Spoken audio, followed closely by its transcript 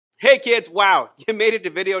Hey kids, wow, you made it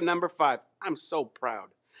to video number 5. I'm so proud.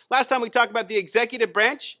 Last time we talked about the executive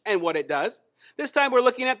branch and what it does. This time we're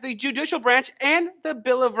looking at the judicial branch and the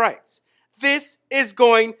Bill of Rights. This is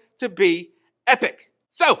going to be epic.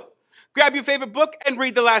 So, grab your favorite book and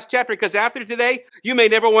read the last chapter, because after today, you may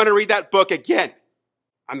never want to read that book again.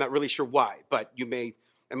 I'm not really sure why, but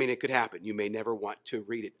it could happen. You may never want to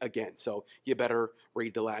read it again. So you better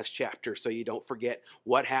read the last chapter so you don't forget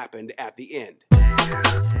what happened at the end.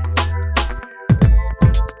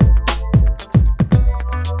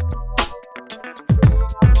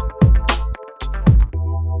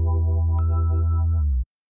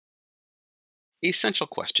 Essential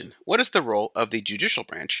question. What is the role of the judicial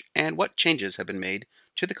branch, and what changes have been made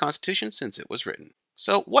to the Constitution since it was written?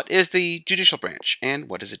 So what is the judicial branch, and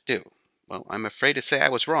what does it do? Well, I'm afraid to say I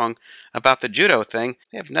was wrong about the judo thing.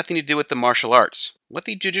 They have nothing to do with the martial arts. What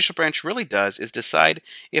the judicial branch really does is decide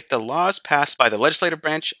if the laws passed by the legislative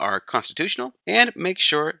branch are constitutional and make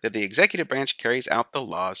sure that the executive branch carries out the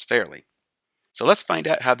laws fairly. So let's find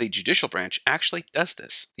out how the judicial branch actually does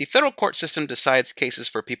this. The federal court system decides cases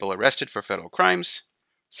for people arrested for federal crimes,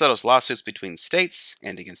 settles lawsuits between states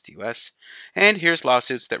and against the U.S., and hears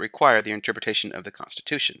lawsuits that require the interpretation of the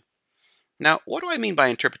Constitution. Now, what do I mean by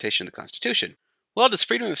interpretation of the Constitution? Well, does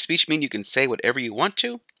freedom of speech mean you can say whatever you want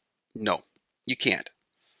to? No, you can't.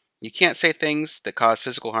 You can't say things that cause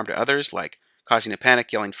physical harm to others, like causing a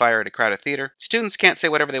panic, yelling fire at a crowded theater. Students can't say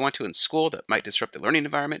whatever they want to in school that might disrupt the learning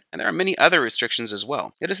environment, and there are many other restrictions as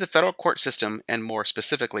well. It is the federal court system, and more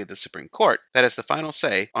specifically the Supreme Court, that has the final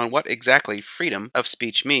say on what exactly freedom of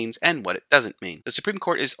speech means and what it doesn't mean. The Supreme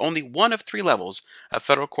Court is only one of 3 levels of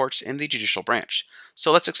federal courts in the judicial branch.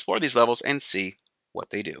 So let's explore these levels and see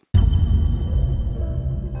what they do.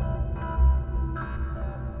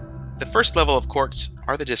 The first level of courts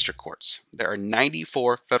are the district courts. There are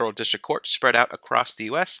 94 federal district courts spread out across the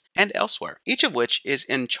U.S. and elsewhere, each of which is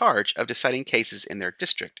in charge of deciding cases in their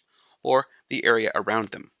district, or the area around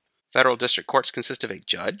them. Federal district courts consist of a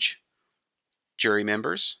judge, jury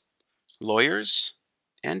members, lawyers,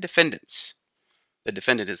 and defendants. The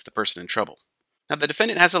defendant is the person in trouble. Now, the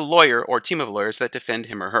defendant has a lawyer or team of lawyers that defend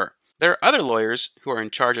him or her. There are other lawyers who are in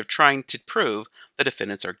charge of trying to prove the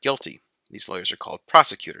defendants are guilty. These lawyers are called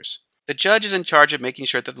prosecutors. The judge is in charge of making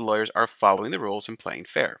sure that the lawyers are following the rules and playing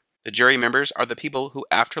fair. The jury members are the people who,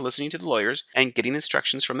 after listening to the lawyers and getting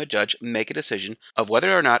instructions from the judge, make a decision of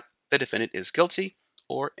whether or not the defendant is guilty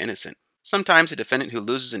or innocent. Sometimes a defendant who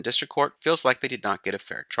loses in district court feels like they did not get a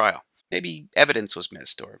fair trial. Maybe evidence was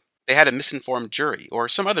missed, or they had a misinformed jury, or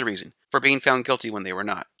some other reason for being found guilty when they were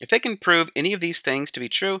not. If they can prove any of these things to be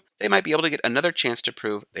true, they might be able to get another chance to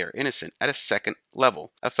prove they are innocent at a second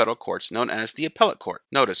level of federal courts known as the appellate court.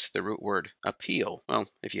 Notice the root word appeal, well,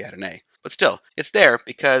 if you had an A. But still, it's there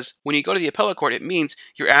because when you go to the appellate court, it means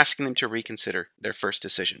you're asking them to reconsider their first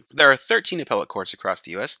decision. There are 13 appellate courts across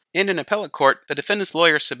the U.S. In an appellate court, the defendant's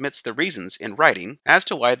lawyer submits the reasons in writing as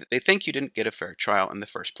to why they think you didn't get a fair trial in the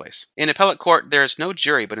first place. In appellate court, there is no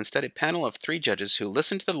jury, but instead a panel of 3 judges who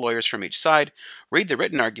listen to the lawyers from each side, read the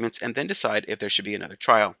written arguments, and then decide if there should be another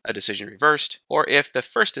trial, a decision reversed, or if the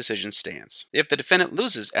first decision stands. If the defendant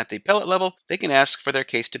loses at the appellate level, they can ask for their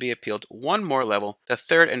case to be appealed one more level, the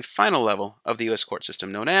third and final level of the U.S. court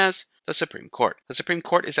system known as the Supreme Court. The Supreme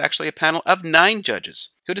Court is actually a panel of 9 judges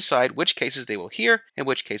who decide which cases they will hear and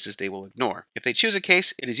which cases they will ignore. If they choose a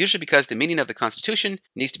case, it is usually because the meaning of the Constitution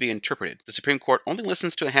needs to be interpreted. The Supreme Court only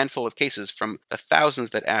listens to a handful of cases from the thousands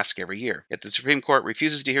that ask every year. If the Supreme Court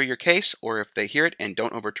refuses to hear your case, or if they hear it and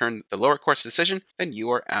don't overturn the lower court's decision, then you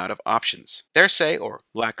are out of options. Their say, or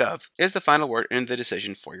lack of, is the final word in the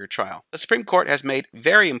decision for your trial. The Supreme Court has made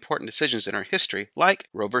very important decisions in our history, like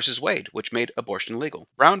Roe v. Wade, which made abortion legal,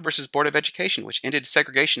 Brown v. Board of Education, which ended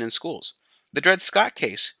segregation in schools, the Dred Scott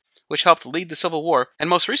case, which helped lead the Civil War, and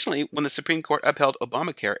most recently when the Supreme Court upheld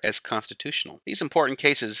Obamacare as constitutional. These important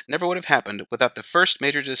cases never would have happened without the first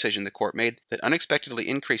major decision the court made that unexpectedly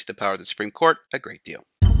increased the power of the Supreme Court a great deal.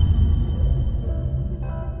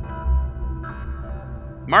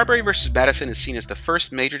 Marbury v. Madison is seen as the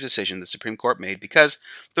first major decision the Supreme Court made because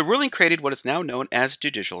the ruling created what is now known as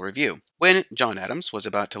judicial review. When John Adams was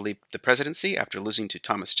about to leave the presidency after losing to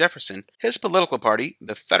Thomas Jefferson, his political party,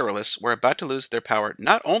 the Federalists, were about to lose their power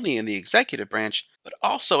not only in the executive branch, but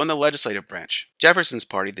also in the legislative branch. Jefferson's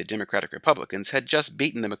party, the Democratic Republicans, had just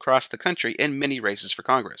beaten them across the country in many races for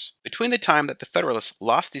Congress. Between the time that the Federalists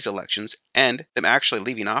lost these elections and them actually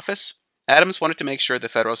leaving office, Adams wanted to make sure the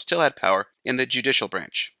Federals still had power in the judicial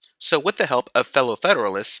branch. So with the help of fellow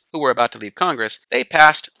Federalists who were about to leave Congress, they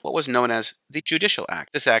passed what was known as the Judicial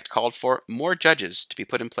Act. This act called for more judges to be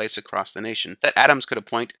put in place across the nation that Adams could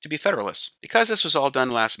appoint to be Federalists. Because this was all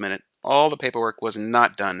done last minute, all the paperwork was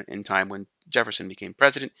not done in time when Jefferson became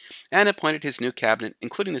president and appointed his new cabinet,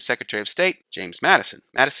 including the Secretary of State, James Madison.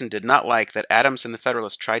 Madison did not like that Adams and the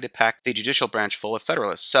Federalists tried to pack the judicial branch full of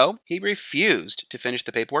Federalists, so he refused to finish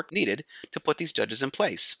the paperwork needed to put these judges in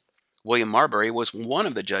place. William Marbury was one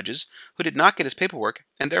of the judges who did not get his paperwork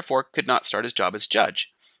and therefore could not start his job as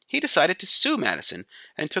judge. He decided to sue Madison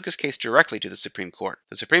and took his case directly to the Supreme Court.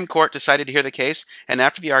 The Supreme Court decided to hear the case, and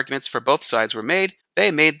after the arguments for both sides were made, they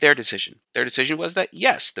made their decision. Their decision was that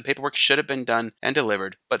yes, the paperwork should have been done and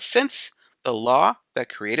delivered, but since the law that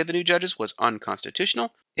created the new judges was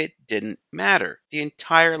unconstitutional, it didn't matter. The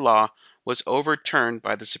entire law was overturned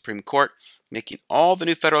by the Supreme Court, making all the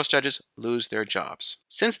new Federalist judges lose their jobs.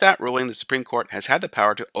 Since that ruling, the Supreme Court has had the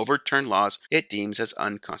power to overturn laws it deems as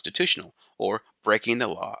unconstitutional, or breaking the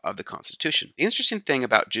law of the Constitution. The interesting thing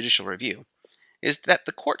about judicial review is that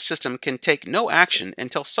the court system can take no action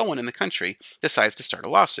until someone in the country decides to start a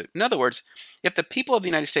lawsuit. In other words, if the people of the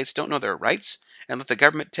United States don't know their rights and let the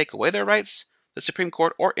government take away their rights, the Supreme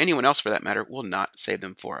Court, or anyone else for that matter, will not save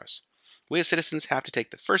them for us. We as citizens have to take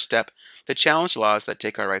the first step to challenge laws that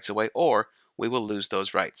take our rights away, or we will lose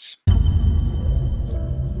those rights.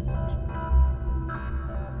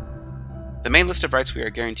 The main list of rights we are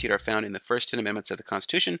guaranteed are found in the first 10 amendments of the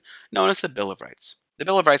Constitution, known as the Bill of Rights. The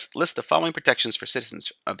Bill of Rights lists the following protections for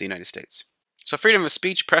citizens of the United States. So freedom of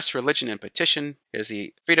speech, press, religion, and petition is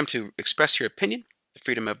the freedom to express your opinion, the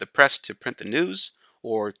freedom of the press to print the news,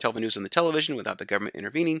 or tell the news on the television without the government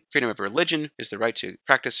intervening. Freedom of religion is the right to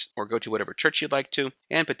practice or go to whatever church you'd like to.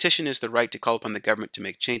 And petition is the right to call upon the government to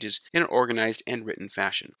make changes in an organized and written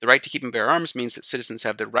fashion. The right to keep and bear arms means that citizens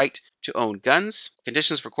have the right to own guns.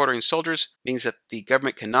 Conditions for quartering soldiers means that the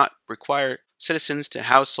government cannot require citizens to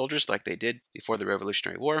house soldiers like they did before the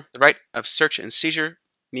Revolutionary War. The right of search and seizure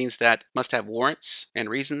means that must have warrants and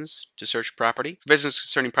reasons to search property. Provisions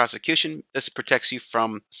concerning prosecution, this protects you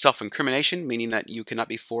from self-incrimination, meaning that you cannot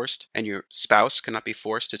be forced and your spouse cannot be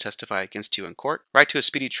forced to testify against you in court. Right to a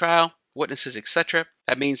speedy trial, witnesses, etc.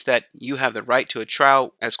 That means that you have the right to a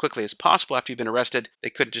trial as quickly as possible after you've been arrested. They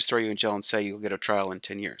couldn't just throw you in jail and say you'll get a trial in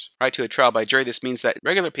 10 years. Right to a trial by jury, this means that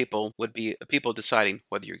regular people would be people deciding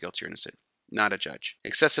whether you're guilty or innocent, not a judge.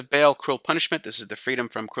 Excessive bail, cruel punishment. This is the freedom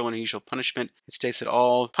from cruel and unusual punishment. It states that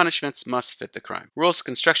all punishments must fit the crime. Rules of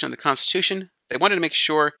construction of the Constitution. They wanted to make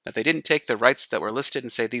sure that they didn't take the rights that were listed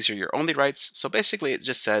and say these are your only rights. So basically it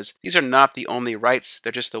just says these are not the only rights.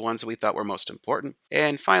 They're just the ones that we thought were most important.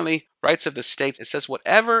 And finally, rights of the states. It says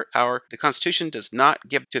whatever power the Constitution does not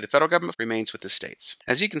give to the federal government remains with the states.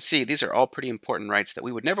 As you can see, these are all pretty important rights that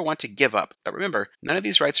we would never want to give up. But remember, none of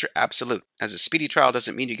these rights are absolute. As a speedy trial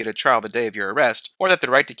doesn't mean you get a trial the day of your arrest, or that the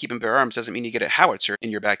right to keep and bear arms doesn't mean you get a howitzer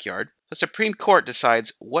in your backyard. The Supreme Court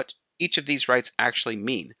decides what each of these rights actually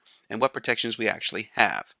mean and what protections we actually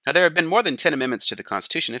have. Now, there have been more than 10 amendments to the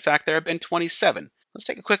Constitution. In fact, there have been 27. Let's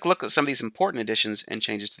take a quick look at some of these important additions and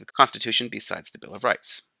changes to the Constitution besides the Bill of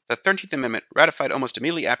Rights. The 13th Amendment, ratified almost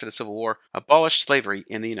immediately after the Civil War, abolished slavery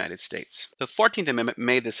in the United States. The 14th Amendment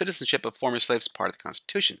made the citizenship of former slaves part of the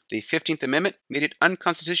Constitution. The 15th Amendment made it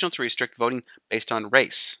unconstitutional to restrict voting based on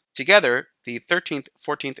race. Together, the 13th,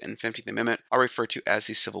 14th, and 15th Amendment are referred to as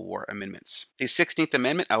the Civil War Amendments. The 16th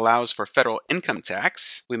Amendment allows for federal income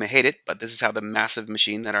tax. We may hate it, but this is how the massive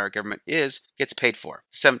machine that our government is gets paid for.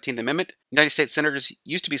 The 17th Amendment, United States senators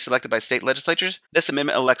used to be selected by state legislatures. This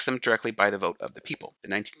amendment elects them directly by the vote of the people. The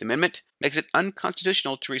 19th Amendment makes it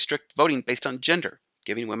unconstitutional to restrict voting based on gender.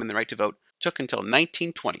 Giving women the right to vote took until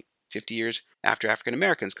 1920, 50 years after African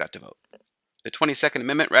Americans got to vote. The 22nd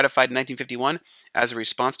Amendment, ratified in 1951 as a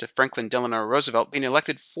response to Franklin Delano Roosevelt being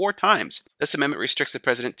elected 4 times. This amendment restricts the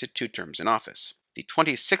president to 2 terms in office. The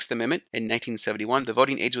 26th Amendment, in 1971, the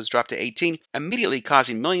voting age was dropped to 18, immediately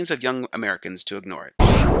causing millions of young Americans to ignore it.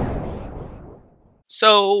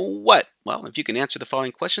 So what? Well, if you can answer the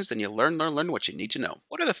following questions, then you'll learn what you need to know.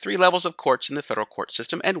 What are the 3 levels of courts in the federal court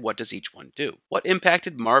system, and what does each one do? What impact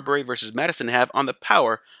did Marbury versus Madison have on the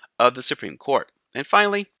power of the Supreme Court? And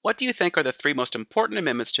finally, what do you think are the 3 most important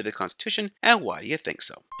amendments to the Constitution, and why do you think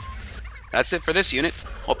so? That's it for this unit.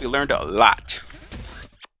 Hope you learned a lot.